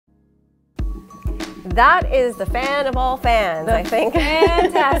That is the fan of all fans, I think.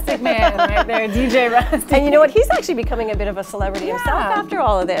 Fantastic man right there, DJ Rusty. And you know what? He's actually becoming a bit of a celebrity himself after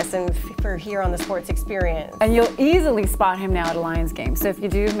all of this, and for here on the Sports Experience. And you'll easily spot him now at a Lions game. So if you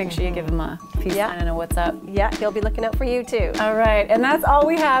do, make sure you give him a peace sign and a what's up. Yeah, he'll be looking out for you too. All right, and that's all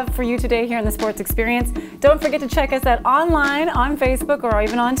we have for you today here in the Sports Experience. Don't forget to check us out online, on Facebook, or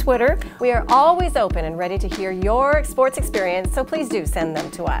even on Twitter. We are always open and ready to hear your sports experience, so please do send them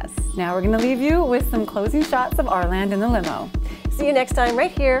to us. Now we're going to leave you with some closing shots of Arland in the limo. See you next time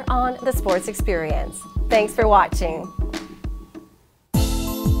right here on the Sports Experience. Thanks for watching.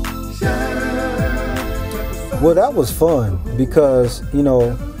 Well, that was fun because, you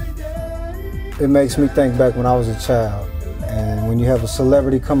know, it makes me think back when I was a child. And when you have a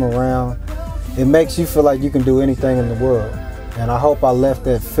celebrity come around, it makes you feel like you can do anything in the world. And I hope I left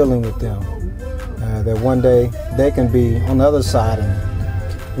that feeling with them, that one day they can be on the other side and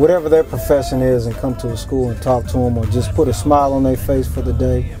whatever their profession is and come to a school and talk to them or just put a smile on their face for the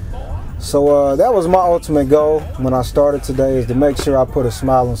day. So that was my ultimate goal when I started today, is to make sure I put a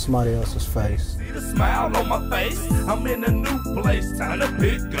smile on somebody else's face. Smile on my face. I'm in a new place. Time to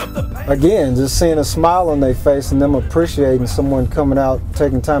pick up the pace. Again, just seeing a smile on their face and them appreciating someone coming out,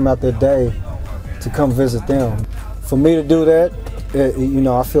 taking time out their day to come visit them. For me to do that, you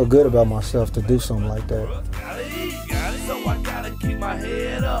know, I feel good about myself to do something like that.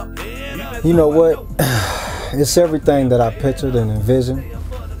 You know what? It's everything that I pictured and envisioned.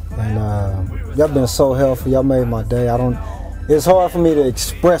 And y'all been so helpful. Y'all made my day. It's hard for me to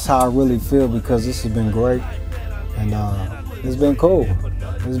express how I really feel because this has been great. And it's been cool.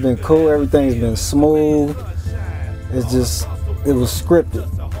 It's been cool. Everything's been smooth. It was scripted.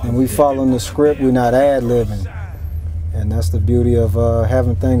 And we following the script. We're not ad-libbing. And that's the beauty of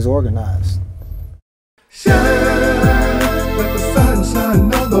having things organized. Shine, let the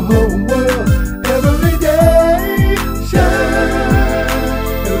sunshine of the whole world every day. Shine,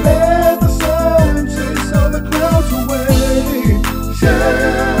 and let the sun chase all the clouds away.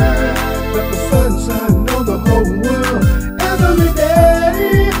 Shine, let the sunshine of the whole world every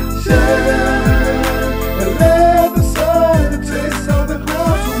day. Shine, and let the sun chase all the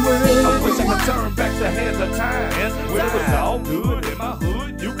clouds away. I wish I could turn back the hands of time when it was all good in my hood.